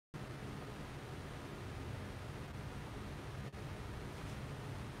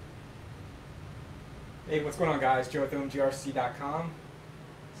Hey, what's going on, guys? Joe with OMGRC.com.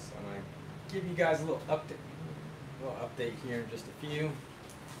 So I'm going to give you guys a little update here in just a few.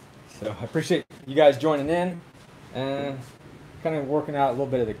 So I appreciate you guys joining in and kind of working out a little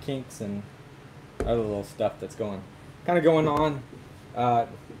bit of the kinks and other little stuff that's going on.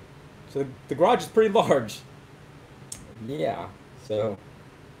 So the garage is pretty large. Yeah. So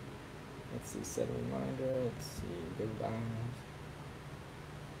let's see. Set a reminder. Let's see. Go down.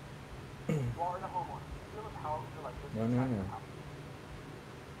 No.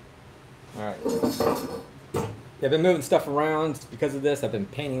 Alright. Yeah, I've been moving stuff around because of this. I've been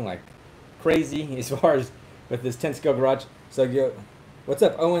painting like crazy as far as with this 10 scale garage. So what's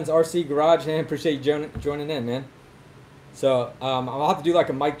up, OMGRC Garage? Man, appreciate you joining in, man. So I'll have to do like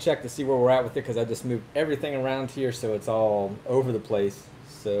a mic check to see where we're at with it because I just moved everything around here, so it's all over the place.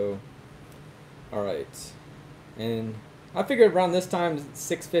 So, alright. And I figured around this time,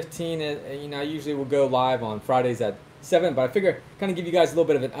 6:15, you know, I usually will go live on Fridays at 7, but I figure kind of give you guys a little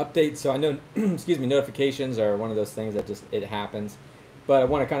bit of an update. So I know, excuse me, notifications are one of those things that just, it happens. But I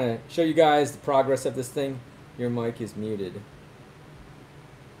want to kind of show you guys the progress of this thing. Your mic is muted.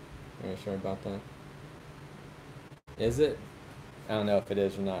 Alright, sorry about that. Is it? I don't know if it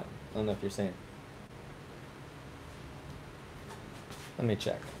is or not. I don't know if you're saying. Let me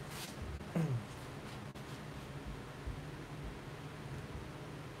check.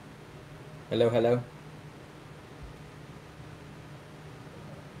 Hello, hello.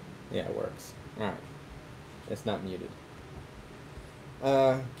 Yeah, it works. Alright. It's not muted.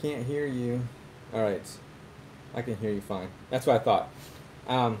 Can't hear you. Alright. I can hear you fine. That's what I thought.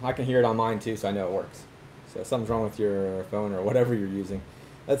 I can hear it on mine too, so I know it works. So something's wrong with your phone or whatever you're using.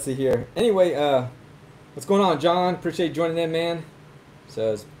 Let's see here. Anyway, what's going on, John? Appreciate you joining in, man.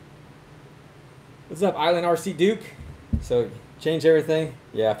 So, what's up, Island RC Duke? So, change everything?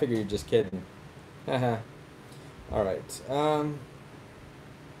 Yeah, I figure you're just kidding. Haha. Alright.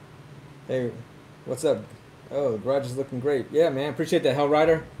 Hey, what's up? Oh, the garage is looking great. Yeah, man. Appreciate that,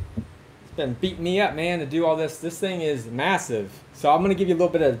 Hellrider. It's been beating me up, man, to do all this. This thing is massive. So, I'm going to give you a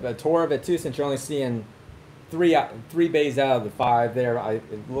little bit of a tour of it, too, since you're only seeing three bays out of the 5 there.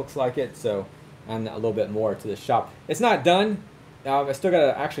 It looks like it. So, and a little bit more to the shop. It's not done. I still got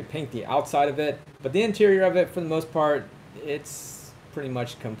to actually paint the outside of it. But the interior of it, for the most part, it's pretty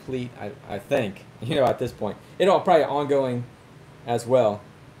much complete, I think, you know, at this point. It'll probably ongoing as well.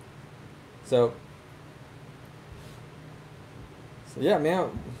 So yeah, man.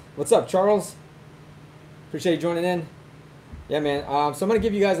 What's up, Charles? Appreciate you joining in. Yeah, man. So I'm going to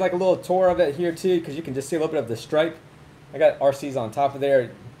give you guys like a little tour of it here too, because you can just see a little bit of the stripe. I got RCs on top of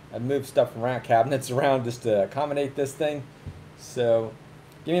there. I moved stuff around, cabinets around just to accommodate this thing. So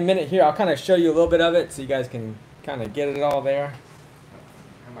give me a minute here. I'll kind of show you a little bit of it so you guys can kind of get it all there.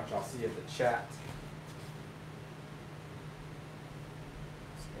 How much I'll see of the chat.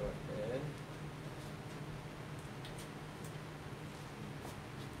 Let's go ahead.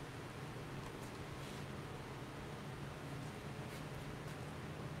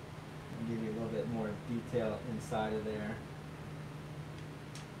 I'll give you a little bit more detail inside of there.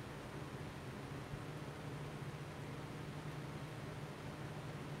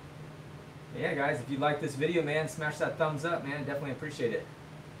 Yeah, guys, if you like this video, man, smash that thumbs up, man. Definitely appreciate it.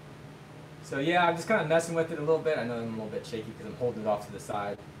 So yeah, I'm just kind of messing with it a little bit. I know I'm a little bit shaky because I'm holding it off to the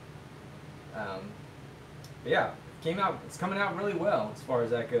side. But yeah, it's coming out really well as far as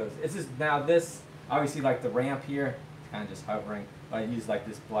that goes. It's just now this, obviously, like the ramp here, it's kind of just hovering. I use like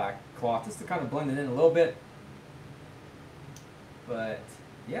this black cloth just to kind of blend it in a little bit. But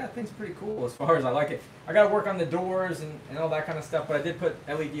yeah, I think it's pretty cool as far as I like it. I got to work on the doors and all that kind of stuff, but I did put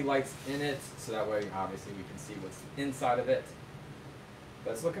LED lights in it, so that way obviously we can see what's inside of it.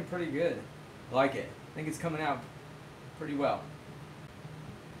 But it's looking pretty good. I like it. I think it's coming out pretty well.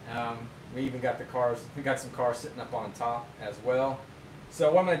 We even got the cars, we got some cars sitting up on top as well.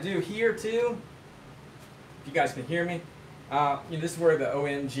 So what I'm going to do here too, if you guys can hear me, this is where the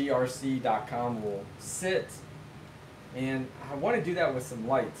OMGRC.com will sit. And I want to do that with some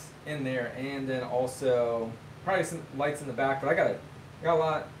lights in there, and then also probably some lights in the back. But I got a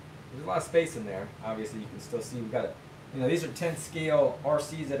lot. There's a lot of space in there. Obviously, you can still see we got it. You know, these are 10 scale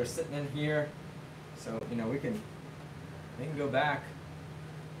RCs that are sitting in here. So you know we can go back.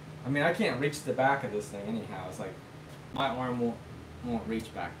 I mean, I can't reach the back of this thing anyhow. It's like my arm won't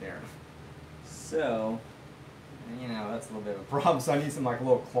reach back there. So you know that's a little bit of a problem. So I need some like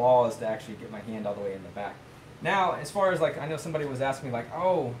little claws to actually get my hand all the way in the back. Now, as far as like, I know somebody was asking me like,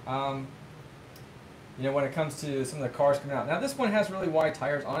 oh, you know, when it comes to some of the cars coming out. Now this one has really wide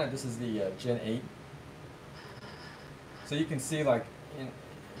tires on it. This is the Gen 8. So you can see like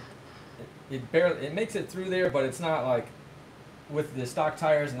it makes it through there, but it's not like with the stock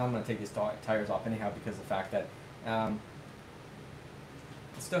tires. And I'm going to take these tires off anyhow because of the fact that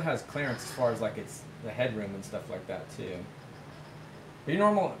it still has clearance as far as like it's the headroom and stuff like that too. But your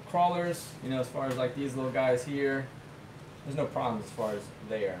normal crawlers, you know, as far as like these little guys here, there's no problem as far as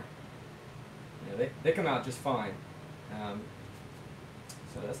there. You know, they come out just fine.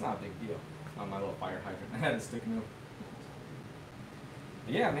 So that's not a big deal. On my little fire hydrant, I had to stick them.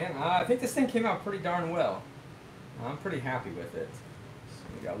 But yeah, man, I think this thing came out pretty darn well. I'm pretty happy with it. So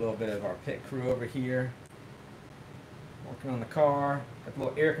we got a little bit of our pit crew over here, working on the car. Got the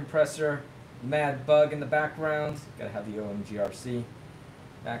little air compressor, Mad Bug in the background. Got to have the OMGRC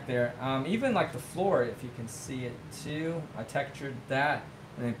back there. Even like the floor, if you can see it too, I textured that,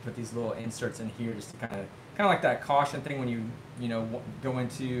 and then put these little inserts in here just to kind of like that caution thing when you know go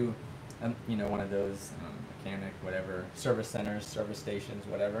into you know, one of those mechanic whatever service centers, service stations,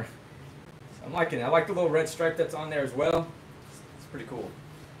 whatever. So I'm liking it. I like the little red stripe that's on there as well. It's pretty cool.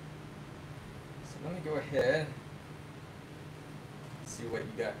 So let me go ahead. See what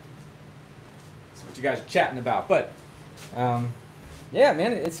you got. See what you guys are chatting about. But yeah,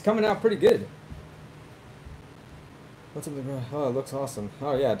 man, it's coming out pretty good. What's up, bro? Oh, it looks awesome.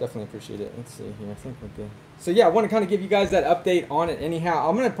 Oh yeah, definitely appreciate it. Let's see here. I think we're good. So yeah, I want to kind of give you guys that update on it. Anyhow,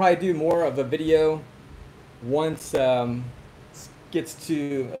 I'm gonna probably do more of a video once gets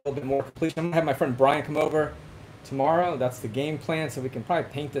to a little bit more completion. I'm gonna have my friend Brian come over tomorrow. That's the game plan. So we can probably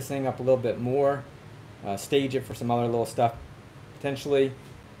paint this thing up a little bit more, stage it for some other little stuff potentially.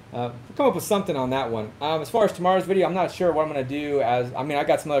 We'll come up with something on that one. As far as tomorrow's video, I'm not sure what I'm gonna do. I mean, I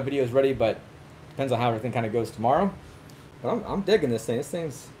got some other videos ready, but depends on how everything kind of goes tomorrow. But I'm digging this thing. This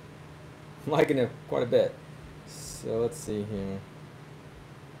thing's, I'm liking it quite a bit. So let's see here.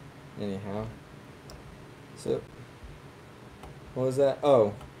 Anyhow. So, what was that?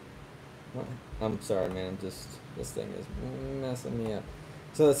 Oh. I'm sorry, man. This thing is messing me up.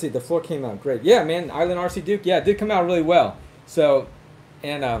 So let's see. The floor came out great. Yeah, man. Island RC Duke. Yeah, it did come out really well. So,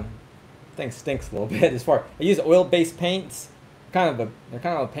 and thing stinks a little bit as far. I use oil-based paints. They're kind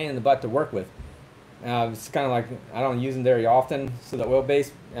of a pain in the butt to work with. It's kind of like I don't use them very often, so the oil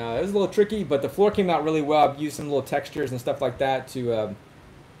base it was a little tricky, but the floor came out really well. I've used some little textures and stuff like that to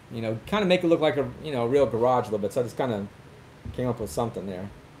you know, kind of make it look like a real garage a little bit. So I just kind of came up with something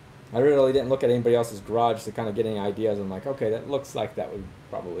there. I really didn't look at anybody else's garage to kind of get any ideas. I'm like, okay, that looks like that would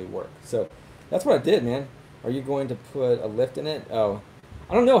probably work. So that's what I did, man. Are you going to put a lift in it? Oh,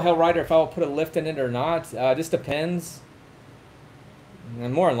 I don't know, Hellrider, if I'll put a lift in it or not. It just depends.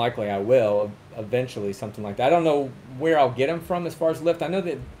 And more than likely I will eventually, something like that. I don't know where I'll get them from as far as lift. I know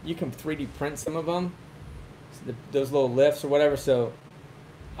that you can 3D print some of them, those little lifts or whatever. So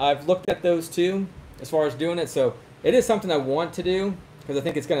I've looked at those too as far as doing it. So it is something I want to do because I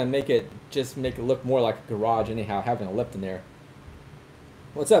think it's going to make it look more like a garage anyhow, having a lift in there.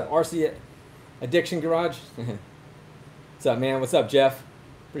 What's up, RC Addiction Garage? What's up, man? What's up, Jeff?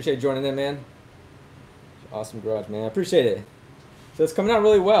 Appreciate you joining in, man. Awesome garage, man. I appreciate it. So it's coming out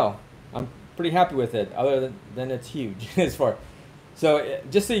really well. I'm pretty happy with it, other than it's huge as far. So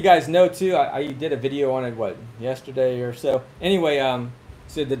just so you guys know too, I did a video on it, what, yesterday or so. Anyway,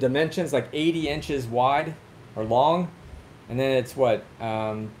 so the dimensions, like 80 inches wide or long, and then it's what,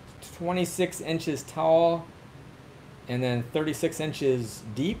 26 inches tall, and then 36 inches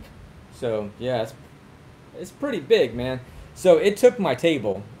deep. So yeah, it's pretty big, man. So it took my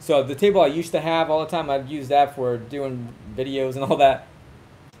table. So the table I used to have all the time, I've used that for doing videos and all that.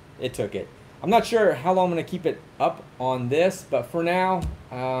 It took it. I'm not sure how long I'm going to keep it up on this, but for now,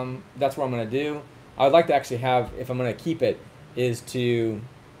 that's what I'm going to do. I would like to actually have, if I'm going to keep it, is to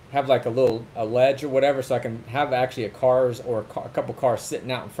have like a ledge or whatever, so I can have actually a couple cars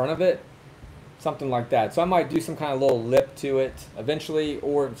sitting out in front of it. Something like that. So I might do some kind of little lip to it eventually,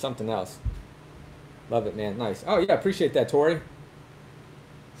 or something else. Love it, man. Nice. Oh yeah, appreciate that, Tori.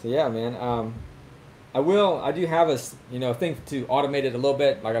 So yeah, man. I do have a thing to automate it a little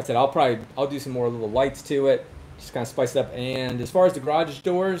bit. Like I said, I'll do some more little lights to it, just kind of spice it up. And as far as the garage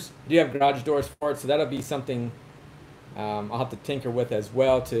doors, I do have garage doors for it, so that'll be something I'll have to tinker with as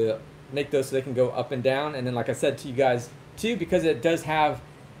well to make those so they can go up and down. And then, like I said to you guys too, because it does have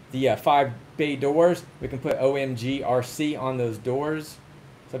the 5 bay doors, we can put OMGRC on those doors. So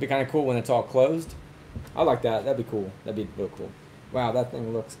that'd be kind of cool when it's all closed. I like that. That'd be cool. That'd be real cool. Wow, that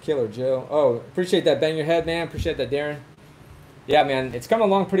thing looks killer, Joe. Oh, appreciate that. Bang your head, man. Appreciate that, Darren. Yeah, man, it's coming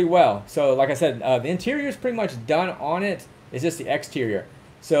along pretty well. So, like I said, the interior is pretty much done on it. It's just the exterior.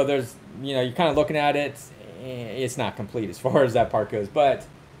 So there's, you're kind of looking at it. It's not complete as far as that part goes, but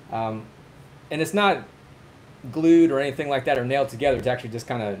and it's not glued or anything like that or nailed together. It's actually just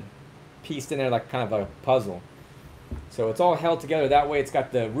kind of pieced in there like kind of a puzzle. So it's all held together that way. It's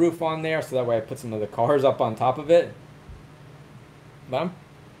got the roof on there, so that way I put some of the cars up on top of it. But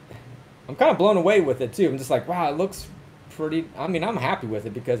I'm kind of blown away with it too. I'm just like, wow, it looks pretty. I mean, I'm happy with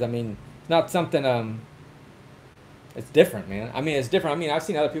it because I mean, it's not something it's different, man. I mean, it's different. I mean, I've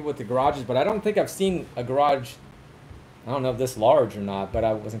seen other people with the garages, but I don't think I've seen a garage, I don't know if this large or not, but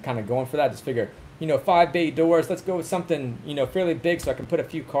I wasn't kind of going for that. Just figure, you know, 5 bay doors. Let's go with something, you know, fairly big so I can put a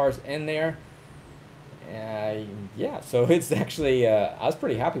few cars in there. Yeah, so it's actually, I was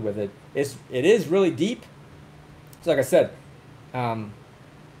pretty happy with it. It is really deep. So like I said,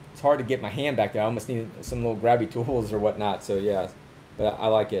 it's hard to get my hand back there. I almost need some little grabby tools or whatnot. So yeah, but I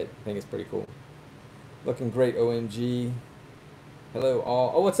like it. I think it's pretty cool. Looking great, OMG. Hello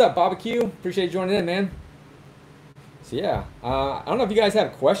all. Oh, what's up, Barbecue? Appreciate you joining in, man. So yeah, I don't know if you guys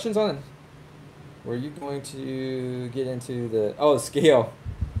have questions on it. Were you going to get into the scale?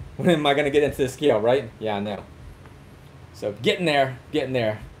 When am I going to get into the scale, right? Yeah, I know. So getting there,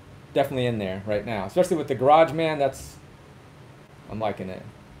 definitely in there right now. Especially with the garage, man. I'm liking it.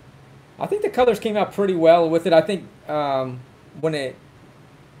 I think the colors came out pretty well with it. I think because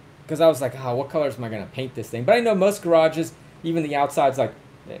I was like, oh, what colors am I going to paint this thing? But I know most garages, even the outside's like,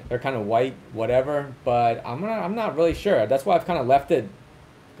 they're kind of white, whatever. But I'm not really sure. That's why I've kind of left it,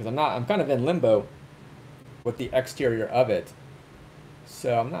 because I'm kind of in limbo with the exterior of it.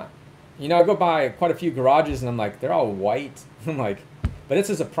 So I'm not, you know, I go by quite a few garages and I'm like, they're all white. I'm like, but this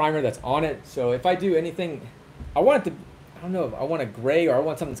is a primer that's on it. So if I do anything, I want it to, I don't know if I want a gray or I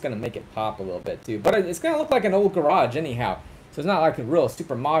want something that's going to make it pop a little bit too. But it's going to look like an old garage anyhow. So it's not like a real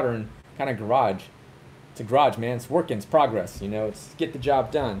super modern kind of garage. It's a garage, man. It's working. It's progress. You know, it's get the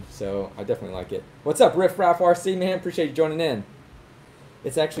job done. So I definitely like it. What's up, Riff Raff RC, man? Appreciate you joining in.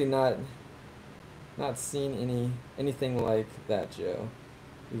 It's actually not seen anything like that, Joe.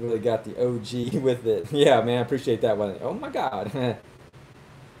 You really got the OG with it. Yeah, man, I appreciate that one. Oh my God.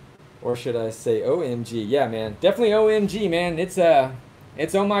 Or should I say OMG? Yeah, man, definitely OMG, man. It's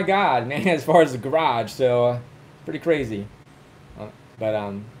oh my God, man, as far as the garage. So pretty crazy. But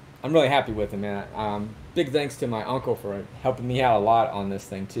I'm really happy with it, man. Big thanks to my uncle for helping me out a lot on this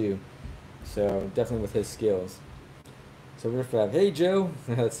thing too. So definitely with his skills. So we're hey Joe.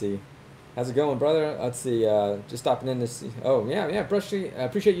 Let's see. How's it going, brother? Let's see, just stopping in to see. Oh, yeah,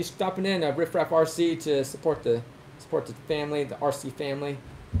 appreciate you stopping in, Riff Raff RC, to support the family, the RC family.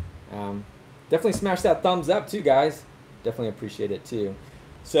 Definitely smash that thumbs up, too, guys. Definitely appreciate it, too.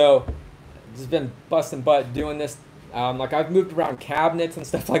 So, just been busting butt doing this. Like, I've moved around cabinets and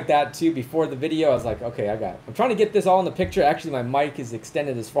stuff like that, too, before the video. I was like, okay, I'm trying to get this all in the picture. Actually, my mic is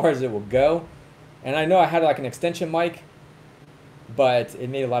extended as far as it will go. And I know I had, like, an extension mic, but it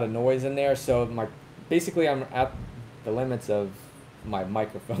made a lot of noise in there, so basically I'm at the limits of my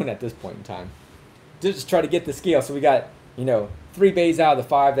microphone at this point in time. Just try to get the scale. So we got, you know, 3 bays out of the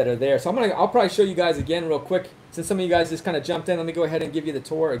 5 that are there. So I'll probably show you guys again real quick. Since some of you guys just kind of jumped in, let me go ahead and give you the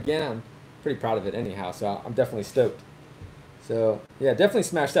tour again. I'm pretty proud of it anyhow, so I'm definitely stoked. So yeah, definitely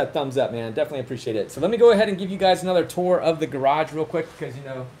smash that thumbs up, man. Definitely appreciate it. So let me go ahead and give you guys another tour of the garage real quick, because, you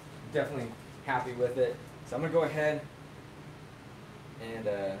know, definitely happy with it. So I'm gonna go ahead and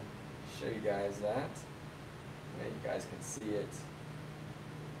show you guys that. Yeah, you guys can see it.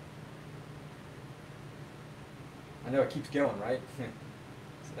 I know it keeps going, right? So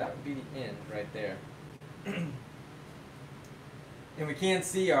that would be the end right there. And we can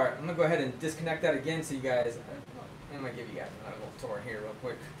see I'm going to go ahead and disconnect that again so you guys, I'm going to give you guys another little tour here real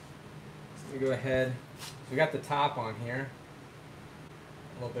quick. So let me go ahead. So we got the top on here.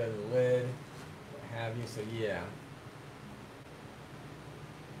 A little bit of the lid, what have you, so yeah.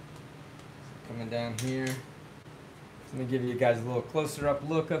 Coming down here. Let me give you guys a little closer up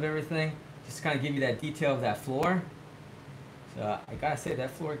look of everything. Just to kind of give you that detail of that floor. So I gotta say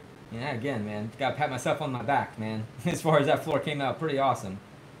that floor, yeah, again, man, gotta pat myself on my back, man. As far as that floor came out, pretty awesome.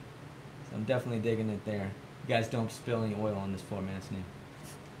 So I'm definitely digging it there. You guys don't spill any oil on this floor, man. It's new.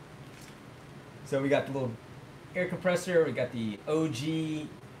 So we got the little air compressor. We got the OG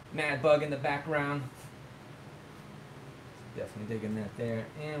Mad Bug in the background. Definitely digging that there.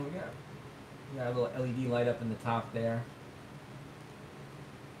 And we got a little LED light up in the top there.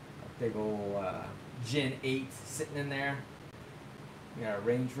 A big old Gen 8 sitting in there. We got a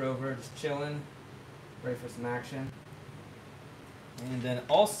Range Rover just chilling, ready for some action. And then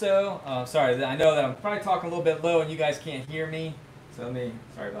also, sorry, I know that I'm probably talking a little bit low and you guys can't hear me, so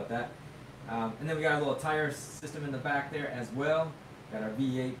sorry about that. And then we got a little tire system in the back there as well. Got our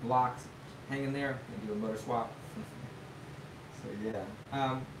V8 blocks hanging there. Gonna do a motor swap. So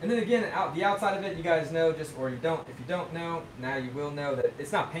yeah, and then again, the outside of it, you guys know, just or you don't. If you don't know, now you will know that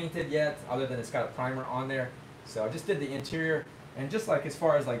it's not painted yet, other than it's got a primer on there. So I just did the interior, and just like as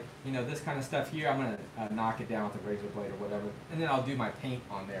far as like this kind of stuff here, I'm gonna knock it down with a razor blade or whatever, and then I'll do my paint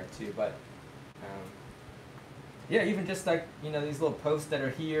on there too. But yeah, even just like these little posts that are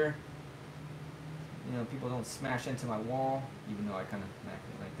here, people don't smash into my wall, even though I kind of knocked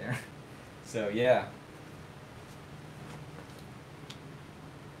it right there. So yeah.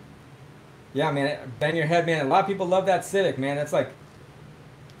 Yeah, man, bang your head, man. A lot of people love that Civic, man. It's like,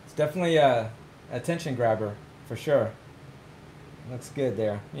 it's definitely a attention grabber, for sure. Looks good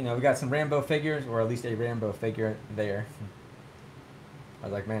there. We got some Rambo figures, or at least a Rambo figure there. I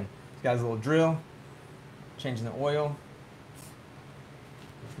was like, man, this guy's a little drill, changing the oil.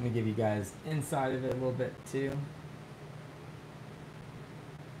 Let me give you guys inside of it a little bit, too.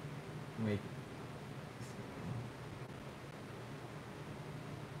 Wait.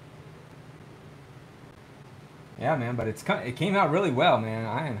 Yeah, man, but it came out really well, man.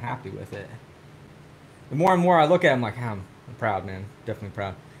 I am happy with it. The more and more I look at it, I'm like, I'm proud, man. Definitely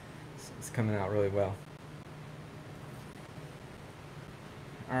proud. It's coming out really well.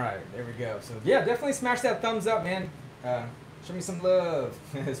 All right, there we go. So yeah, definitely smash that thumbs up, man. Show me some love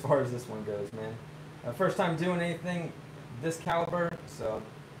as far as this one goes, man. First time doing anything this caliber, so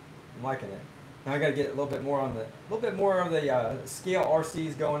I'm liking it. Now I got to get a little bit more of the scale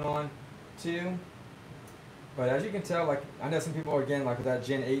RCs going on too. But as you can tell, like I know some people again like with that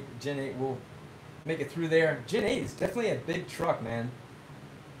Gen 8 will make it through there. Gen 8 is definitely a big truck, man.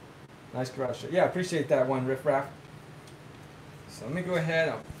 Nice garage. Yeah, appreciate that one, Riff Raff. So let me go ahead.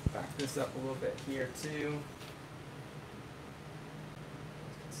 I'll back this up a little bit here too.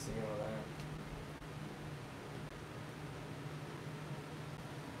 See all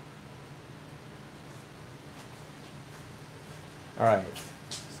that. All right,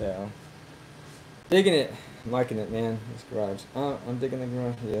 so digging it. I'm liking it, man. This garage. I'm digging the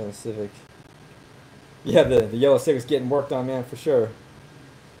garage. Yeah, the Civic. Yeah, the yellow Civic's getting worked on, man, for sure.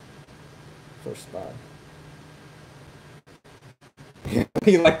 First spot.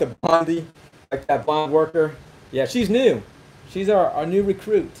 You like the Blondie? Like that blonde worker? Yeah, she's new. She's our new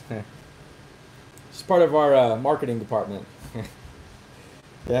recruit. She's part of our marketing department.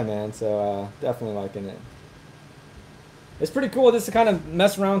 Yeah, man, so definitely liking it. It's pretty cool just to kind of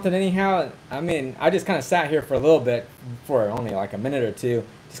mess around with it anyhow. I mean, I just kind of sat here for a little bit, for only like a minute or two,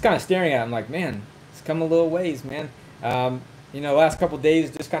 just kind of staring at it. I'm like, man, it's come a little ways, man. Last couple days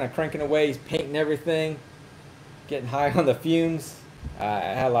just kind of cranking away, painting everything, getting high on the fumes. I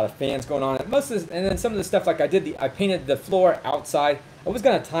had a lot of fans going on. And then some of the stuff like I painted the floor outside. I was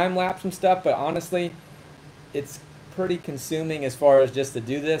gonna time lapse some stuff, but honestly, it's pretty consuming as far as just to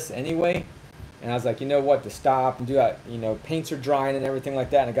do this anyway. And I was like, you know what, to stop and do that, paints are drying and everything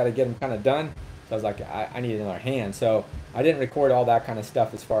like that, and I got to get them kind of done. So I was like, I need another hand. So I didn't record all that kind of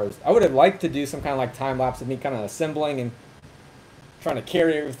stuff as far as, I would have liked to do some kind of like time lapse of me kind of assembling and trying to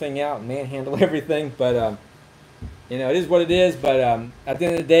carry everything out and manhandle everything. But, it is what it is. But at the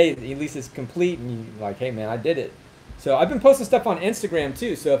end of the day, at least it's complete, and you're like, hey, man, I did it. So I've been posting stuff on Instagram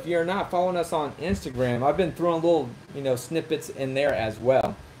too. So if you're not following us on Instagram, I've been throwing little, snippets in there as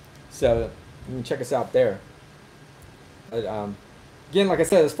well. So you can check us out there. But, again, like I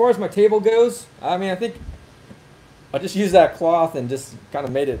said, as far as my table goes, I mean, I think I just used that cloth and just kind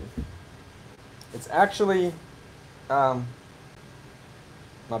of made it. It's actually my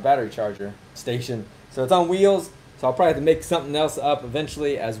battery charger station. So it's on wheels, so I'll probably have to make something else up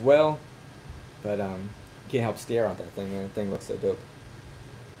eventually as well. But can't help stare at that thing, man. That thing looks so dope.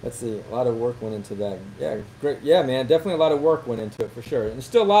 Let's see, a lot of work went into that. Yeah, great. Yeah, man, definitely a lot of work went into it for sure. And there's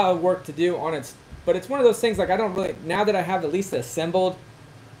still a lot of work to do on it, but it's one of those things like I don't really, now that I have at least assembled,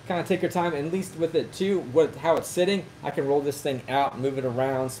 kind of take your time, and at least with it too, how it's sitting, I can roll this thing out, move it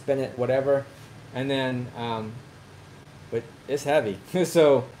around, spin it, whatever. And then, but it's heavy,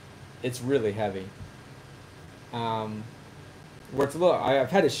 so it's really heavy. Where it's a little,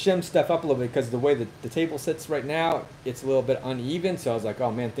 I've had to shim stuff up a little bit because the way that the table sits right now, it's a little bit uneven. So I was like, oh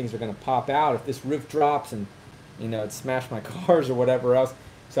man, things are going to pop out if this roof drops and, it smashed my cars or whatever else.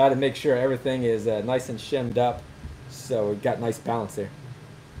 So I had to make sure everything is nice and shimmed up. So we got nice balance there.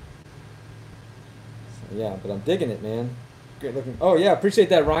 So yeah, but I'm digging it, man. Great looking. Oh yeah, appreciate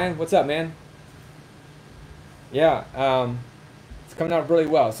that, Ryan. What's up, man? Yeah, it's coming out really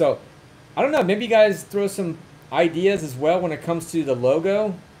well. So I don't know, maybe you guys throw some ideas as well when it comes to the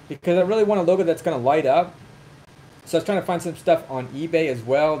logo, because I really want a logo that's going to light up. So I was trying to find some stuff on eBay as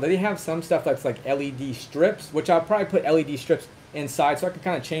well. They have some stuff that's like LED strips, which I'll probably put LED strips inside so I can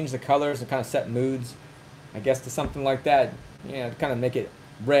kind of change the colors and kind of set moods, I guess, to something like that. kind of make it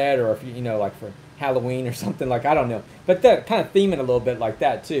red, or if you know, like for Halloween or something, like, I don't know. But that kind of theme it a little bit like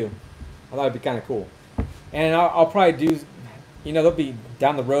that too. I thought it'd be kind of cool. And I'll probably do, there'll be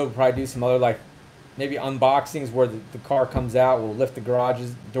down the road, probably do some other, like, maybe unboxings where the car comes out. We'll lift the garage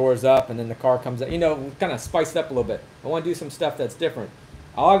doors up, and then the car comes out. We'll kind of spice it up a little bit. I want to do some stuff that's different.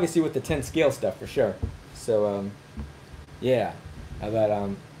 Obviously with the 10 scale stuff for sure. So yeah, but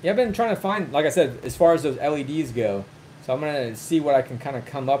yeah, I've been trying to find, like I said, as far as those LEDs go. So I'm gonna see what I can kind of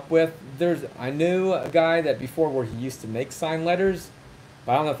come up with. I knew a guy that before where he used to make sign letters,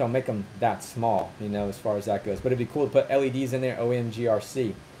 but I don't know if I'll make them that small, as far as that goes. But it'd be cool to put LEDs in there,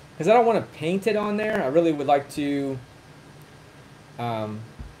 OMGRC. Because I don't want to paint it on there. I really would like to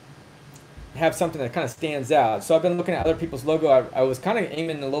have something that kind of stands out. So I've been looking at other people's logo. I was kind of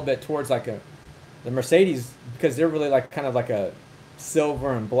aiming a little bit towards like the Mercedes, because they're really like kind of like a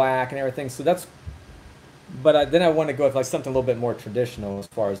silver and black and everything. So that's, but then I want to go with like something a little bit more traditional as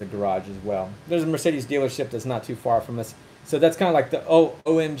far as the garage as well. There's a Mercedes dealership that's not too far from us. So that's kind of like the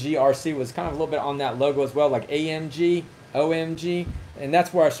OMGRC was kind of a little bit on that logo as well, like AMG, OMG, and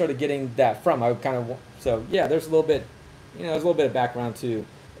that's where I started getting that from. I kind of, so yeah, there's a little bit, there's a little bit of background to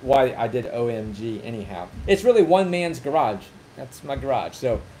why I did OMG anyhow. It's really one man's garage. That's my garage.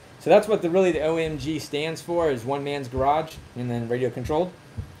 So that's what really the OMG stands for, is one man's garage, and then radio controlled.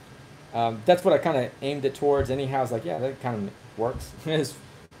 That's what I kind of aimed it towards anyhow. I was like, yeah, that kind of works.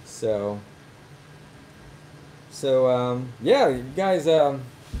 So yeah, you guys, trying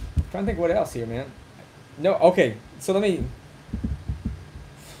to think what else here, man. No, okay, so let me,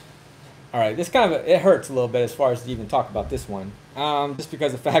 all right, this kind of, it hurts a little bit as far as to even talk about this one, just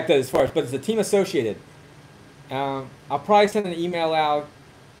because of the fact that as far as, but it's the team associated. I'll probably send an email out.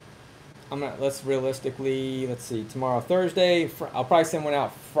 Let's see, tomorrow, Thursday, I'll probably send one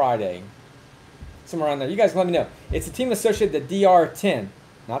out Friday, somewhere around there. You guys let me know. It's a team associated, the DR10,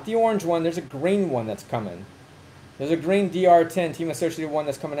 not the orange one. There's a green one that's coming. There's a green DR10 team associated one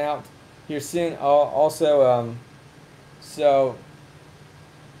that's coming out here soon. Also, so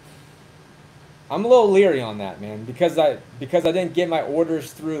I'm a little leery on that, man, because I didn't get my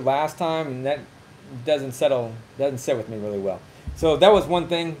orders through last time, and that doesn't sit with me really well. So that was one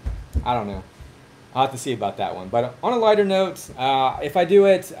thing. I don't know. I'll have to see about that one. But on a lighter note, if I do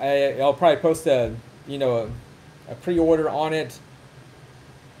it, I'll probably post a pre-order on it,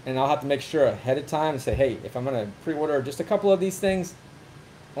 and I'll have to make sure ahead of time and say, hey, if I'm going to pre-order just a couple of these things,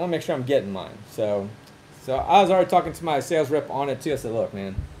 I want to make sure I'm getting mine. So I was already talking to my sales rep on it too. I said, look,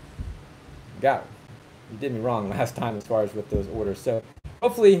 man, you did me wrong last time as far as with those orders. So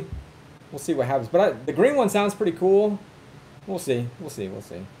hopefully we'll see what happens. But the green one sounds pretty cool. We'll see.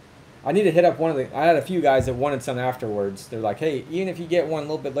 I need to hit up I had a few guys that wanted some afterwards. They're like, hey, even if you get one a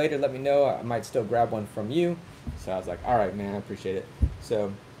little bit later, let me know. I might still grab one from you. So I was like, all right, man, I appreciate it.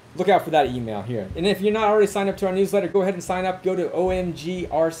 So look out for that email here. And if you're not already signed up to our newsletter, go ahead and sign up. Go to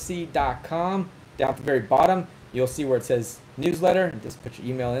omgrc.com. Down at the very bottom, you'll see where it says newsletter. And just put your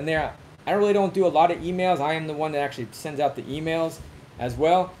email in there. I really don't do a lot of emails. I am the one that actually sends out the emails as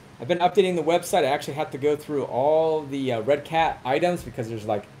well. I've been updating the website. I actually have to go through all the Red Cat items, because there's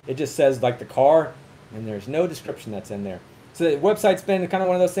it just says like the car, and there's no description that's in there. So the website's been kind of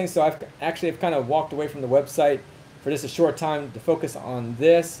one of those things. So I've kind of walked away from the website for just a short time to focus on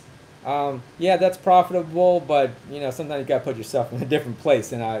this. Yeah, that's profitable, but sometimes you gotta put yourself in a different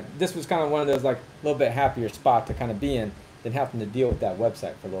place. And this was kind of one of those like a little bit happier spot to kind of be in than having to deal with that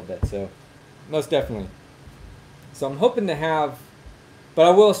website for a little bit. So most definitely. So I'm hoping to have. But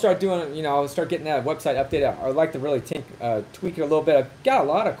I will start doing, I'll start getting that website updated. I'd like to really tweak it a little bit. I've got a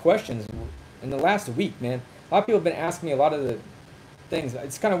lot of questions in the last week, man. A lot of people have been asking me a lot of the things.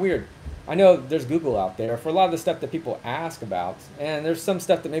 It's kind of weird. I know there's Google out there for a lot of the stuff that people ask about. And there's some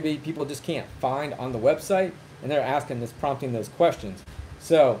stuff that maybe people just can't find on the website, and they're prompting those questions.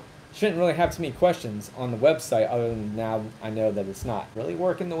 So shouldn't really have too many questions on the website, other than now I know that it's not really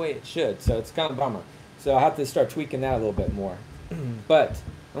working the way it should. So it's kind of a bummer. So I'll have to start tweaking that a little bit more. But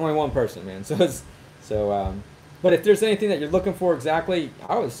I'm only one person, man. But if there's anything that you're looking for exactly,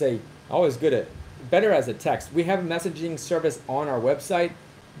 I would say always better as a text. We have a messaging service on our website,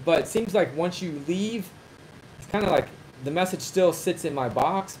 but it seems like once you leave, it's kind of like the message still sits in my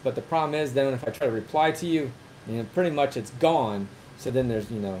box. But the problem is then if I try to reply to you, pretty much it's gone. So then there's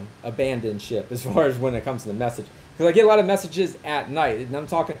abandoned ship as far as when it comes to the message. Because I get a lot of messages at night, and I'm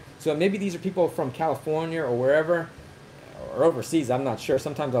talking. So maybe these are people from California or wherever. Or overseas, I'm not sure.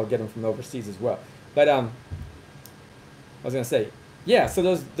 Sometimes I'll get them from overseas as well. But I was gonna say, yeah. So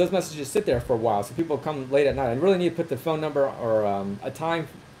those messages sit there for a while. So people come late at night. I really need to put the phone number or a time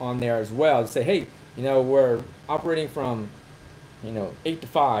on there as well to say, hey, we're operating from you know, 8 to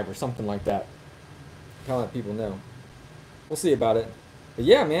 5 or something like that. Kind of let people know. We'll see about it. But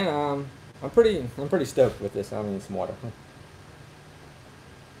yeah, man, I'm pretty stoked with this. I need some water.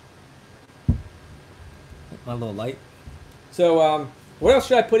 My little light. So, what else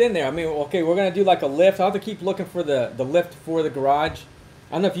should I put in there? I mean, okay, we're gonna do like a lift. I'll have to keep looking for the lift for the garage.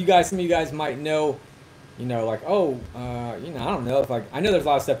 I don't know if you guys, some of you guys might know, you know, like, oh, you know, I don't know if like, I know there's a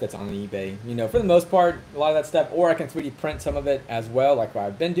lot of stuff that's on eBay, you know, for the most part, a lot of that stuff, or I can 3D print some of it as well, like what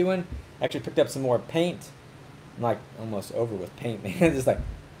I've been doing. Actually picked up some more paint. I'm like almost over with paint, man. Just like,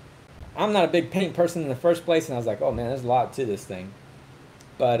 I'm not a big paint person in the first place, and I was like, oh man, there's a lot to this thing.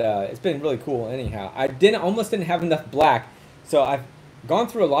 But it's been really cool anyhow. I almost didn't have enough black, so I've gone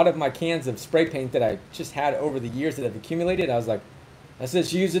through a lot of my cans of spray paint that I just had over the years that have accumulated. I was like, let's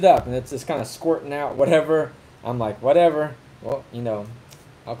just use it up, and it's just kind of squirting out whatever. I'm like, whatever. Well, you know,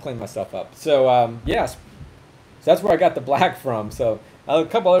 I'll clean myself up. So yes, so that's where I got the black from. So a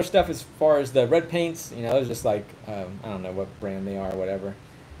couple other stuff as far as the red paints, you know, it's just like I don't know what brand they are or whatever.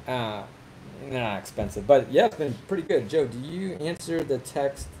 They're not expensive, but yeah, it's been pretty good. Joe, do you answer the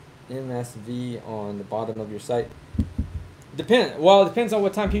text MSV on the bottom of your site? Well, it depends on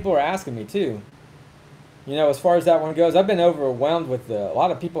what time people are asking me too. You know, as far as that one goes, I've been overwhelmed with a lot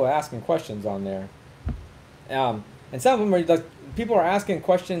of people asking questions on there. And some of them are like, people are asking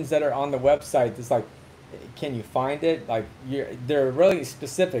questions that are on the website. It's like, can you find it? Like, they're really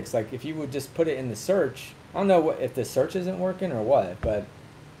specifics. Like, if you would just put it in the search, I don't know if the search isn't working or what, but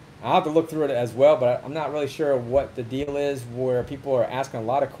I'll have to look through it as well. But I'm not really sure what the deal is where people are asking a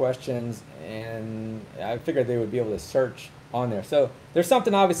lot of questions, and I figured they would be able to search on there. So there's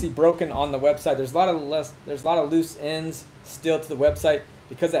something obviously broken on the website. There's a lot of loose ends still to the website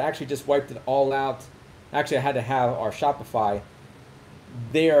because I actually just wiped it all out. Actually, I had to have our Shopify,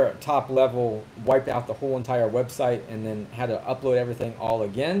 their top level, wiped out the whole entire website and then had to upload everything all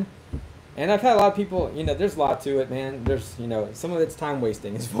again. And I've had a lot of people, you know, there's a lot to it, man. There's, you know, some of it's time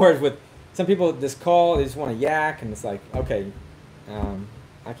wasting. As far as with some people, this call, they just want to yak, and it's like, okay,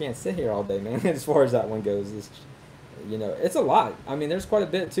 I can't sit here all day, man. As far as that one goes, it's, you know, it's a lot. I mean, there's quite a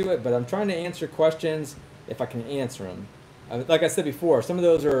bit to it, but I'm trying to answer questions if I can answer them. Like I said before, some of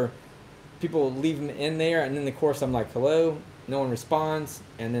those are people leave them in there, and then of course I'm like, hello, no one responds,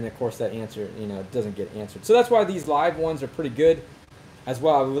 and then of course that answer, you know, doesn't get answered. So that's why these live ones are pretty good as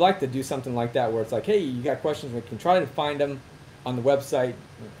well. I would like to do something like that where it's like, hey, you got questions, we can try to find them on the website.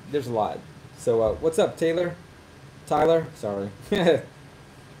 There's a lot. So what's up, Tyler, sorry.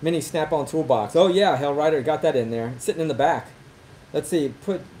 Mini Snap-on toolbox. Oh yeah, Hell Rider, got that in there. It's sitting in the back. Let's see,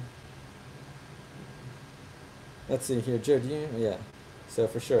 let's see here, Joe, do you? Yeah, so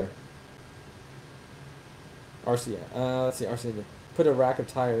for sure. RC, let's see, RC, put a rack of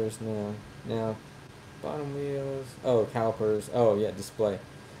tires, no. Bottom wheels, oh, calipers, oh yeah, display.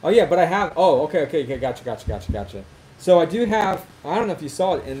 Oh yeah, but I have, oh, okay, gotcha. So I do have, I don't know if you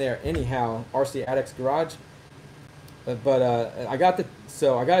saw it in there anyhow, RC Addicts Garage. But I got a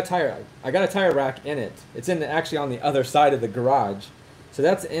tire rack in it. It's actually on the other side of the garage, so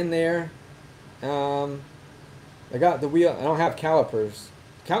that's in there. I got the wheel. I don't have calipers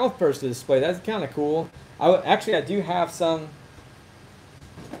to display. That's kind of cool. I do have some.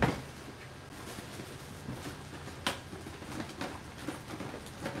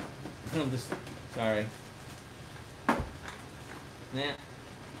 I'm just sorry. Nah.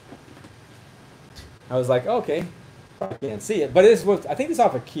 I was like, okay. I can't see it, but I think it's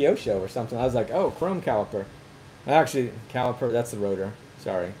off a Kyosho or something. I was like, oh, chrome caliper. Actually, caliper, that's the rotor.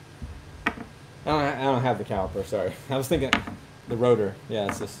 Sorry. I don't have the caliper, sorry. I was thinking the rotor. Yeah,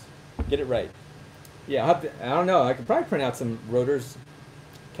 it's just, get it right. Yeah, I don't know. I could probably print out some rotors.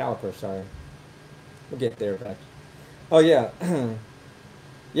 Caliper, sorry. We'll get there. Back. Oh, yeah.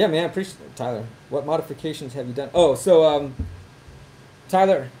 Yeah, man, I appreciate it. Tyler, what modifications have you done? Oh, so,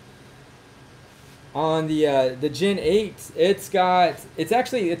 Tyler, on the Gen 8, it's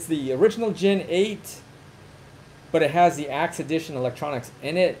the original Gen 8, but it has the Axe Edition electronics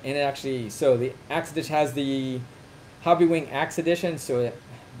in it, and so the Axe Edition has the Hobbywing Axe Edition, so let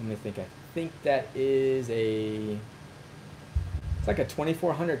me think, I think that is it's like a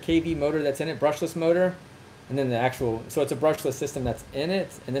 2400 kV motor that's in it, brushless motor, and then so it's a brushless system that's in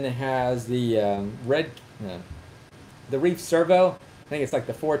it, and then it has the the Reef servo. I think it's like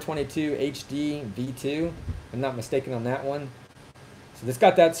the 422 HD V2. I'm not mistaken on that one. So it's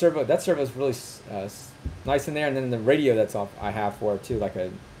got that servo. That servo is really nice in there. And then the radio that's off I have for it too, like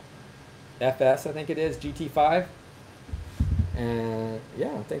a FS, I think it is, GT5. And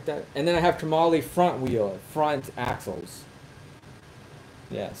yeah, I think that. And then I have Tremali front axles.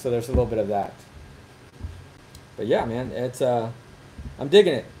 Yeah, so there's a little bit of that. But yeah, man, it's I'm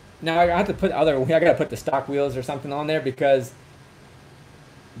digging it. Now I have to put I gotta put the stock wheels or something on there because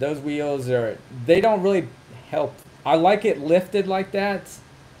those wheels they don't really help. I like it lifted like that,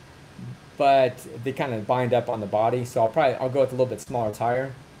 but they kind of bind up on the body. So I'll go with a little bit smaller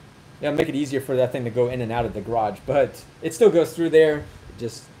tire. It'll make it easier for that thing to go in and out of the garage, but it still goes through there. It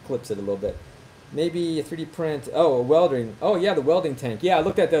just clips it a little bit. Maybe a 3D print. Oh, a welding. Oh yeah, the welding tank. Yeah, I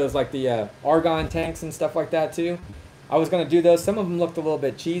looked at those, like the argon tanks and stuff like that too. I was gonna do those. Some of them looked a little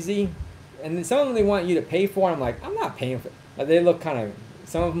bit cheesy, and then some of them they want you to pay for. I'm like, I'm not paying for. They look kind of.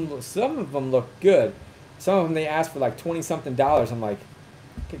 Some of them look good. Some of them they ask for like $20-something. I'm like,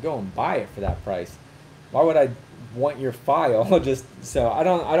 I could go and buy it for that price. Why would I want your file? Just so I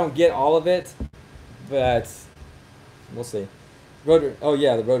don't get all of it, but we'll see. Rotor. Oh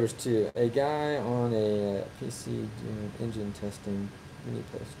yeah, the rotors too. A guy on a PC doing engine testing. Mini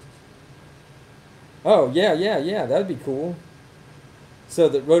post. Oh yeah. That'd be cool. So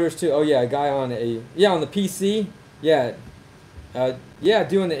the rotors too. Oh yeah, a guy on on the PC. Yeah.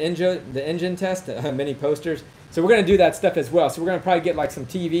 Doing the engine test, mini posters. So we're gonna do that stuff as well. So we're gonna probably get like some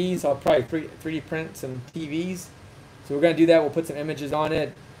TVs. I'll probably 3D print some TVs. So we're gonna do that. We'll put some images on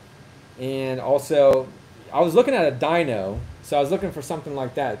it, and also I was looking at a dyno. So I was looking for something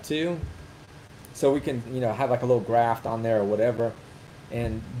like that too. So we can have like a little graft on there or whatever,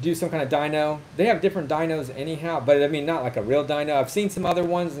 and do some kind of dyno. They have different dynos anyhow, but I mean not like a real dyno. I've seen some other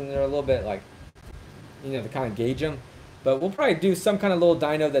ones and they're a little bit like to kind of gauge them. But we'll probably do some kind of little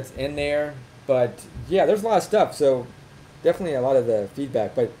dyno that's in there. But yeah, there's a lot of stuff. So definitely a lot of the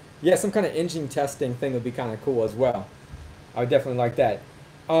feedback. But yeah, some kind of engine testing thing would be kind of cool as well. I would definitely like that.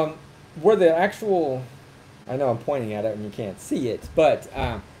 Where the actual, I know I'm pointing at it and you can't see it, but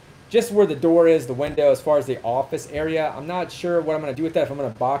just where the door is, the window, as far as the office area, I'm not sure what I'm going to do with that, if I'm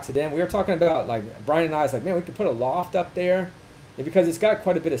going to box it in. We were talking about, like, Brian and I was like, man, we could put a loft up there. And because it's got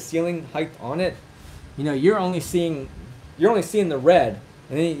quite a bit of ceiling height on it, you're only seeing the red,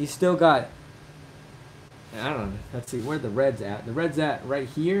 and then you still got, I don't know, let's see, where the red's at. The red's at right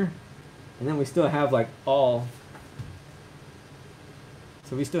here, and then we still have like so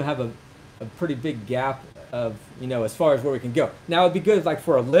we still have a pretty big gap of, as far as where we can go. Now it'd be good like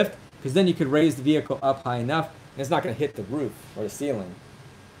for a lift, because then you could raise the vehicle up high enough, and it's not going to hit the roof or the ceiling.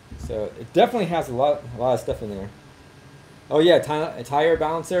 So it definitely has a lot of stuff in there. Oh yeah, a tire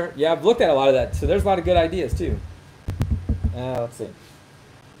balancer. Yeah, I've looked at a lot of that, so there's a lot of good ideas too. Let's see.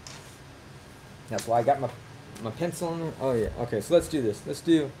 That's why I got my pencil in there. Oh yeah. Okay, so let's do this.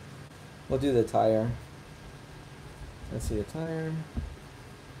 We'll do the tire. Let's see the tire.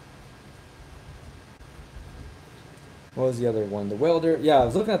 What was the other one? The welder. Yeah, I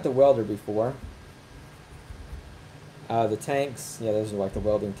was looking at the welder before. The tanks. Yeah, those are like the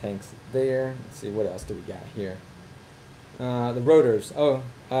welding tanks there. Let's see, what else do we got here? The rotors. Oh,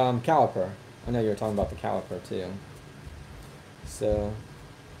 caliper. I know you were talking about the caliper too. So,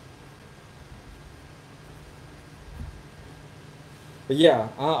 but yeah,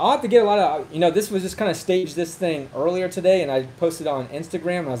 I'll have to get a lot of, this was just kind of staged this thing earlier today, and I posted on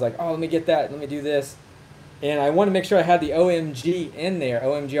Instagram, and I was like, oh, let me get that, let me do this. And I wanted to make sure I had the OMG in there,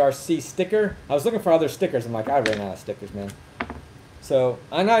 OMGRC sticker. I was looking for other stickers. I'm like, I ran out of stickers, man. So,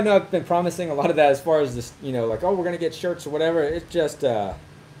 I know I've been promising a lot of that as far as this, like, oh, we're going to get shirts or whatever. It's just, I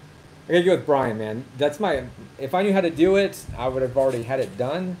got to go with Brian, man. If I knew how to do it, I would have already had it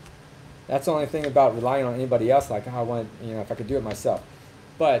done. That's the only thing about relying on anybody else. Like, I want, if I could do it myself.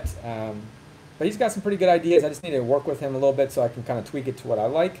 But he's got some pretty good ideas. I just need to work with him a little bit so I can kind of tweak it to what I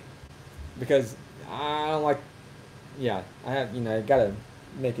like. Because I don't like, I got to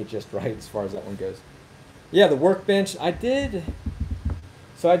make it just right as far as that one goes. Yeah, the workbench, I did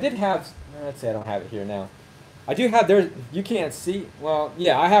have, let's see, I don't have it here now. I do have, you can't see, well,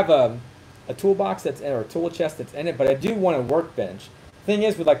 yeah, I have a toolbox that's in, or a tool chest that's in it, but I do want a workbench. Thing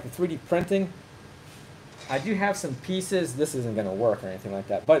is, with like the 3D printing, I do have some pieces, this isn't going to work or anything like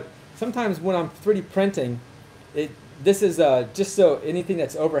that, but sometimes when I'm 3D printing, this is just so anything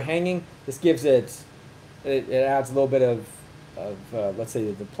that's overhanging, this gives it adds a little bit of let's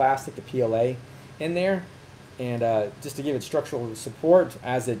say the plastic, the PLA in there, and just to give it structural support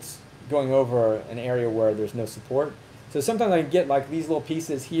as it's going over an area where there's no support. So sometimes I can get like these little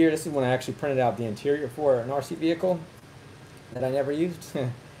pieces here. This is when I actually printed out the interior for an RC vehicle that I never used.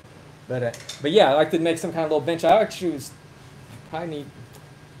 but yeah, I like to make some kind of little bench. I actually probably need,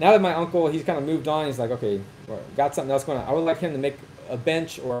 now that my uncle, he's kind of moved on, he's like, okay, got something else going on. I would like him to make a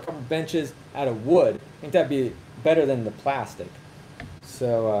bench or a couple benches out of wood. I think that'd be better than the plastic.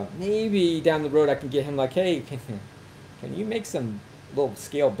 So maybe down the road I can get him like, hey, can you make some little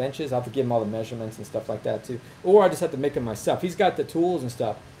scale benches. I have to give him all the measurements and stuff like that too. Or I just have to make them myself. He's got the tools and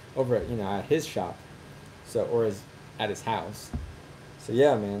stuff over at, at his shop, so at his house. So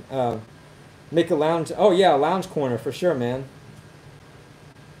yeah, man. Make a lounge. Oh yeah, a lounge corner for sure, man.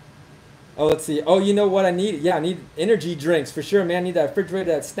 Oh, let's see. Oh, you know what I need? Yeah, I need energy drinks for sure, man. I need that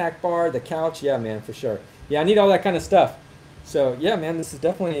refrigerator, that snack bar, the couch. Yeah, man, for sure. Yeah, I need all that kind of stuff. So yeah, man, this is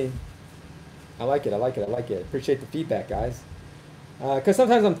definitely. I like it. I like it. I like it. Appreciate the feedback, guys. Because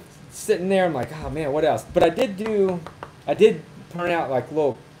sometimes I'm sitting there, I'm like, oh man, what else? But I did turn out like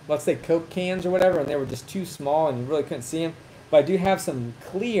little, let's say Coke cans or whatever, and they were just too small and you really couldn't see them. But I do have some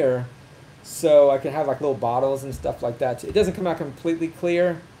clear, so I can have like little bottles and stuff like that. It doesn't come out completely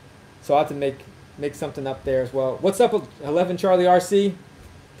clear, so I'll have to make something up there as well. What's up with 11 Charlie RC?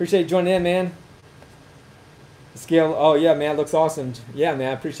 Appreciate you joining in, man. Scale, oh yeah, man, looks awesome. Yeah, man,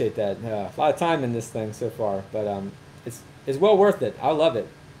 I appreciate that. A lot of time in this thing so far, but it's well worth it. I love it.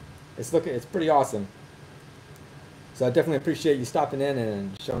 It's pretty awesome. So I definitely appreciate you stopping in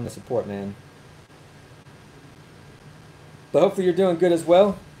and showing the support, man. But hopefully you're doing good as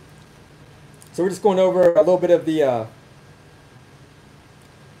well. So we're just going over a little bit of the, a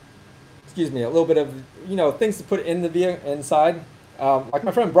little bit of things to put in the vehicle inside. Like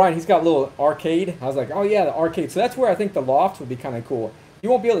my friend Brian, he's got a little arcade. I was like, oh yeah, the arcade. So that's where I think the loft would be kind of cool. You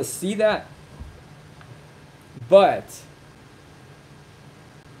won't be able to see that, but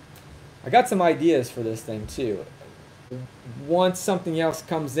I got some ideas for this thing too. Once something else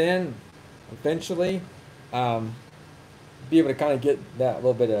comes in, eventually, be able to kind of get that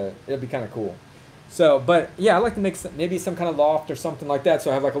little bit of, it'll be kind of cool. So, but yeah, I like to make maybe some kind of loft or something like that.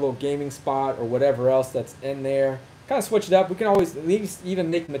 So I have like a little gaming spot or whatever else that's in there. Kind of switch it up. We can always at least even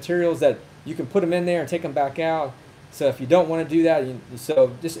make materials that you can put them in there and take them back out. So if you don't want to do that,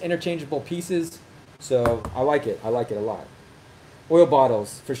 so just interchangeable pieces. So I like it. I like it a lot. Oil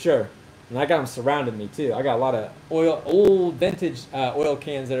bottles for sure. And I got them surrounding me too. I got a lot of old vintage oil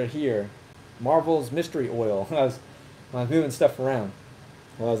cans that are here. Marvel's Mystery Oil. I was moving stuff around.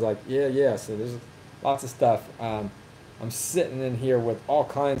 I was like, yeah. So there's lots of stuff. I'm sitting in here with all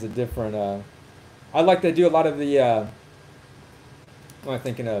kinds of different. I like to do a lot of the. What am I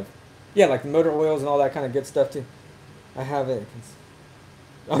thinking of? Yeah, like the motor oils and all that kind of good stuff too. I have it.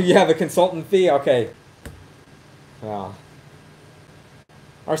 Oh, you have a consultant fee? Okay. Wow.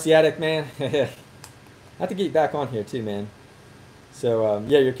 RC Addict, man. I have to get you back on here too, man. So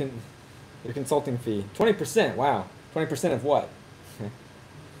yeah, your consulting fee, 20%. Wow, 20% of what?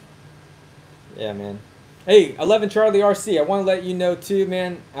 Yeah, man. Hey, 11 Charlie RC. I want to let you know too,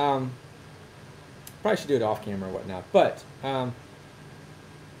 man. Probably should do it off camera or whatnot, but I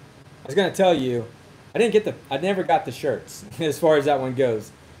was gonna tell you, I never got the shirts as far as that one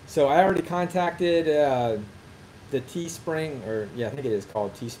goes. So I already contacted the Teespring, or yeah, I think it is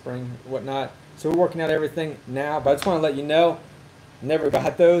called Teespring, whatnot. So we're working out everything now, but I just want to let you know, never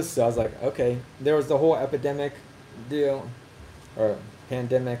got those. So I was like, okay, there was the whole epidemic deal, or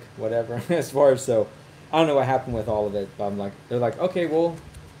pandemic, whatever, as far as, so I don't know what happened with all of it, but they're like, okay, we'll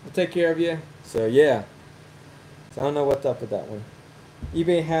take care of you. So yeah, so I don't know what's up with that one.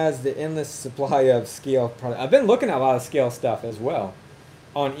 eBay has the endless supply of scale products. I've been looking at a lot of scale stuff as well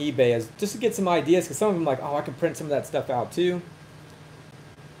on eBay, just to get some ideas, because some of them like, oh, I can print some of that stuff out too.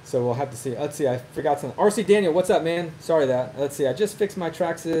 So we'll have to see. Let's see, I forgot something. RC Daniel, what's up, man? Sorry that. Let's see, I just fixed my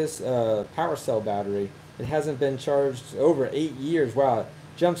Traxxas power cell battery. It hasn't been charged over 8 years. Wow.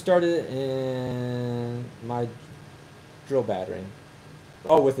 Jump started in my drill battery.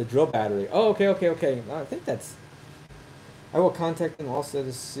 Oh, with the drill battery. Oh, okay. I think that's... I will contact them also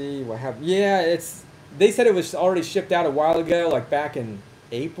to see what happened. Yeah, they said it was already shipped out a while ago, like back in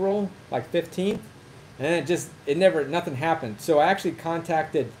April, like 15th. And nothing happened. So I actually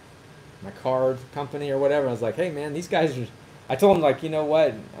contacted my card company or whatever. I was like, hey man, these guys are... I told them, like, you know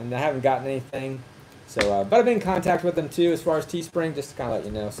what, I haven't gotten anything. So, but I've been in contact with them too as far as Teespring, just to kind of let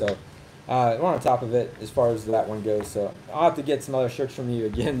you know. So we're on top of it as far as that one goes. So I'll have to get some other shirts from you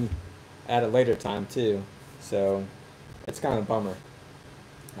again at a later time too. So it's kind of a bummer.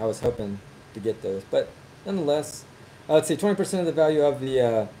 I was hoping to get those, but nonetheless, let's see, 20% of the value of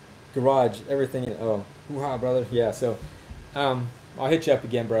the garage, everything. Oh, hoo-ha, brother. Yeah, so I'll hit you up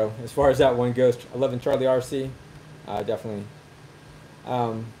again, bro. As far as that one goes, 11 Charlie RC, definitely.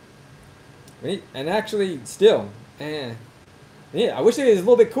 And actually, still, yeah, I wish it was a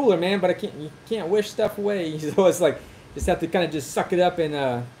little bit cooler, man. But you can't wish stuff away. So it's like, just have to kind of just suck it up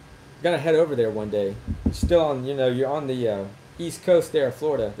and gotta head over there one day. Still on, you're on the East Coast there of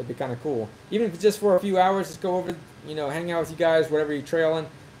Florida. That'd be kind of cool. Even if it's just for a few hours, just go over, hang out with you guys, wherever you're trailing,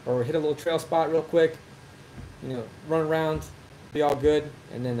 or hit a little trail spot real quick. Run around, be all good,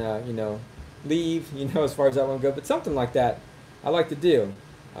 and then you know, leave, you know, as far as that one go. But something like that, I like to do.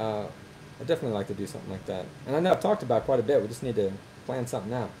 I definitely like to do something like that. And I know I've talked about it quite a bit. We just need to plan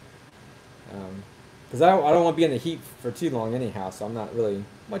something out. Because I don't want to be in the heat for too long anyhow, so I'm not really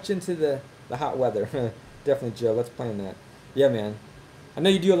much into the hot weather. Definitely, Joe. Let's plan that. Yeah, man. I know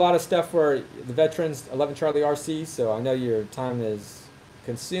you do a lot of stuff for the veterans, 11 Charlie RC, so I know your time is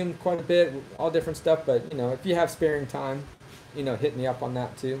consumed quite a bit, all different stuff, but, you know, if you have sparing time, you know, hit me up on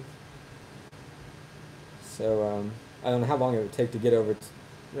that too. So, I don't know how long it would take to get over,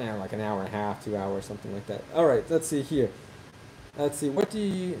 like an hour and a half, 2 hours, something like that. All right, let's see here. Let's see, what do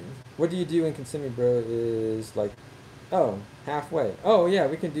you do in Kissimmee, bro? Is like, oh, halfway. Oh yeah,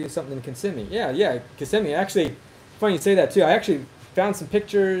 we can do something in Kissimmee. Yeah, Kissimmee. Actually, funny you say that too. I actually found some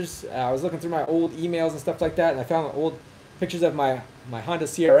pictures. I was looking through my old emails and stuff like that, and I found old pictures of my Honda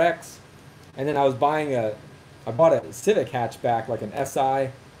CRX, and then I bought a Civic hatchback, like an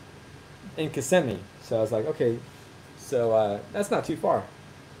SI, in Kissimmee. So I was like, okay, so that's not too far.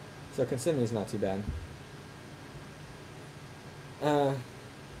 So Kissimmee is not too bad.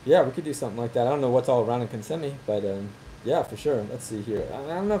 Yeah, we could do something like that. I don't know what's all around in Kissimmee, but yeah, for sure. Let's see here.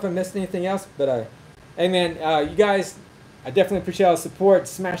 I don't know if I missed anything else, but hey man, you guys, I definitely appreciate all the support.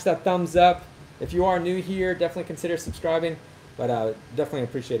 Smash that thumbs up. If you are new here, definitely consider subscribing. But definitely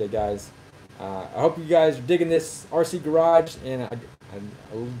appreciate it, guys. I hope you guys are digging this RC garage, and I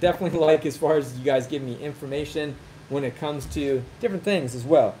definitely like as far as you guys give me information when it comes to different things as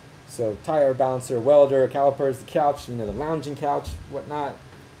well. So tire balancer, welder, calipers, the couch, you know, the lounging couch, whatnot.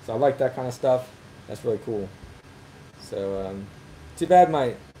 So I like that kind of stuff. That's really cool. So too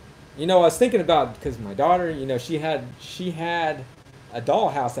bad you know, I was thinking about, because my daughter, you know, she had a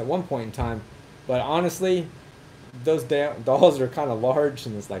dollhouse at one point in time, but honestly, those dolls are kind of large,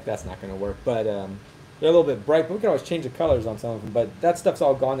 and it's like, that's not going to work. But they're a little bit bright, but we can always change the colors on some of them. But that stuff's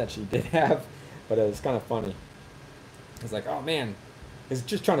all gone that she did have, but it was kind of funny. It's like, oh man, it's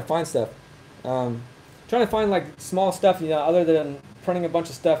just trying to find stuff. Trying to find like small stuff, you know, other than printing a bunch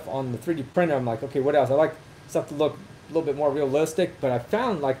of stuff on the 3D printer. I'm like, okay, what else? I like stuff to look a little bit more realistic, but I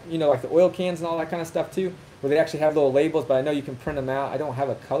found, like, you know, like the oil cans and all that kind of stuff too, where they actually have little labels, but I know you can print them out. I don't have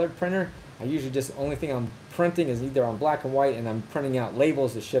a colored printer. I usually just, only thing I'm printing is either on black and white, and I'm printing out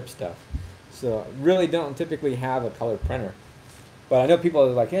labels to ship stuff. So I really don't typically have a colored printer. But I know people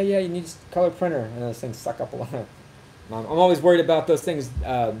are like, yeah, you need a colored printer, and those things suck up a lot. I'm always worried about those things,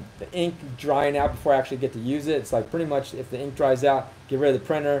 the ink drying out before I actually get to use it. It's like, pretty much, if the ink dries out, get rid of the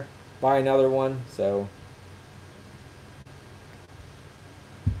printer, buy another one. So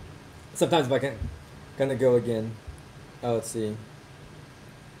sometimes if I can gonna go again. Oh, let's see.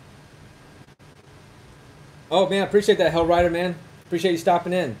 Oh man, I appreciate that, Hell Rider, man. Appreciate you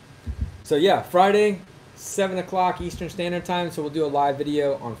stopping in. So yeah, Friday, 7 o'clock Eastern Standard Time. So we'll do a live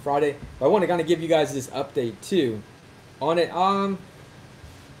video on Friday. But I want to kind of give you guys this update too on it. I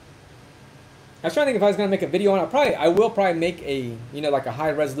was trying to think if I was going to make a video on it. I will probably make a, you know, like a high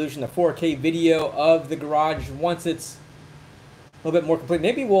resolution, a 4K video of the garage once it's a little bit more complete.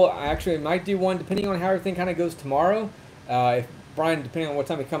 Maybe might do one depending on how everything kind of goes tomorrow. If Brian, depending on what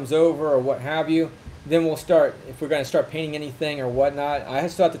time he comes over or what have you, then we'll start, if we're going to start painting anything or whatnot. I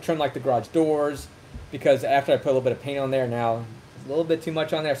still have to trim like the garage doors, because after I put a little bit of paint on there now, it's a little bit too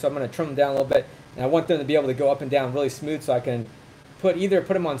much on there, so I'm going to trim them down a little bit. And I want them to be able to go up and down really smooth, so I can either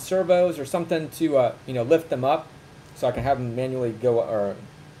put them on servos or something to you know, lift them up, so I can have them manually go or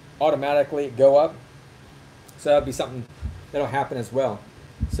automatically go up. So that'll be something that'll happen as well.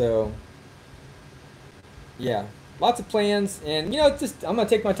 So yeah, lots of plans, and you know, just I'm gonna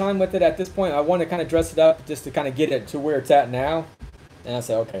take my time with it at this point. I want to kind of dress it up just to kind of get it to where it's at now. And I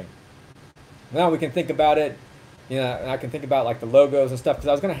said, okay, now we can think about it. You know, and I can think about like the logos and stuff, because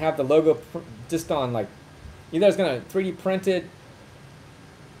I was gonna have the logo just on, like, either I was gonna 3D print it,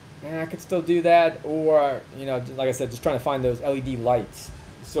 and I could still do that, or, you know, like I said, just trying to find those LED lights,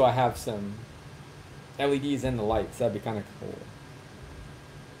 so I have some LEDs in the lights. That'd be kind of cool.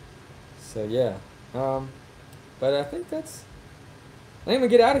 So yeah, but I think I'm gonna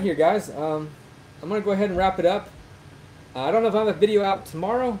get out of here, guys. I'm gonna go ahead and wrap it up. I don't know if I have a video out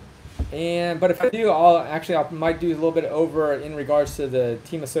tomorrow, but if I do, I might do a little bit over in regards to the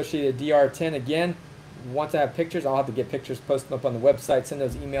Team Associated DR10 again. Once I have pictures, I'll have to get pictures, post them up on the website, send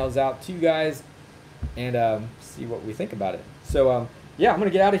those emails out to you guys, and see what we think about it. So yeah, I'm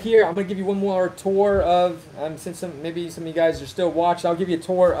gonna get out of here. I'm gonna give you one more tour of, since maybe some of you guys are still watching, I'll give you a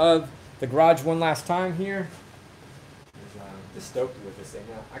tour of the garage one last time here. I'm just stoked with this thing.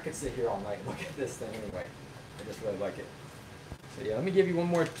 Now, I could sit here all night and look at this thing anyway. I just really like it. So yeah, let me give you one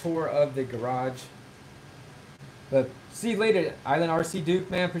more tour of the garage. But see you later, Island RC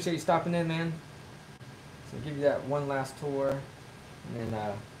Duke, man. Appreciate you stopping in, man. So I'll give you that one last tour. And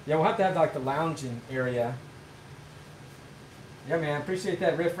then, yeah, we'll have to have like the lounging area. Yeah, man, appreciate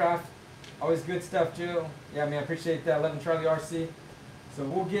that, Riff Raff. Always good stuff, Joe. Yeah, man, appreciate that, 11 Charlie RC. So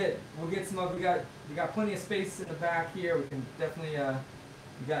we'll get some of, we got plenty of space in the back here. We can definitely,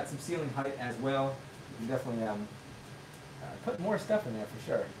 we got some ceiling height as well. We can definitely put more stuff in there for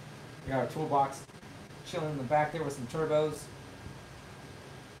sure. We got our toolbox chilling in the back there with some turbos.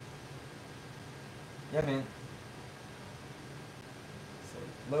 Yeah, man. So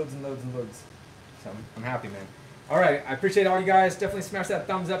loads and loads and loads. So I'm happy, man. All right, I appreciate all you guys. Definitely smash that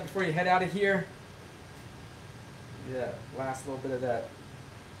thumbs up before you head out of here. Yeah, last little bit of that.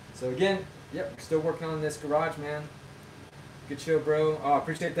 So again, yep, we're still working on this garage, man. Good show, bro. Oh, I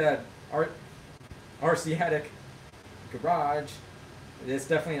appreciate that. RC attic garage. It's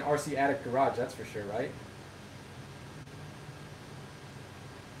definitely an RC attic garage, that's for sure, right?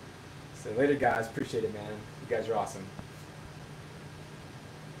 So later, guys. Appreciate it, man. You guys are awesome.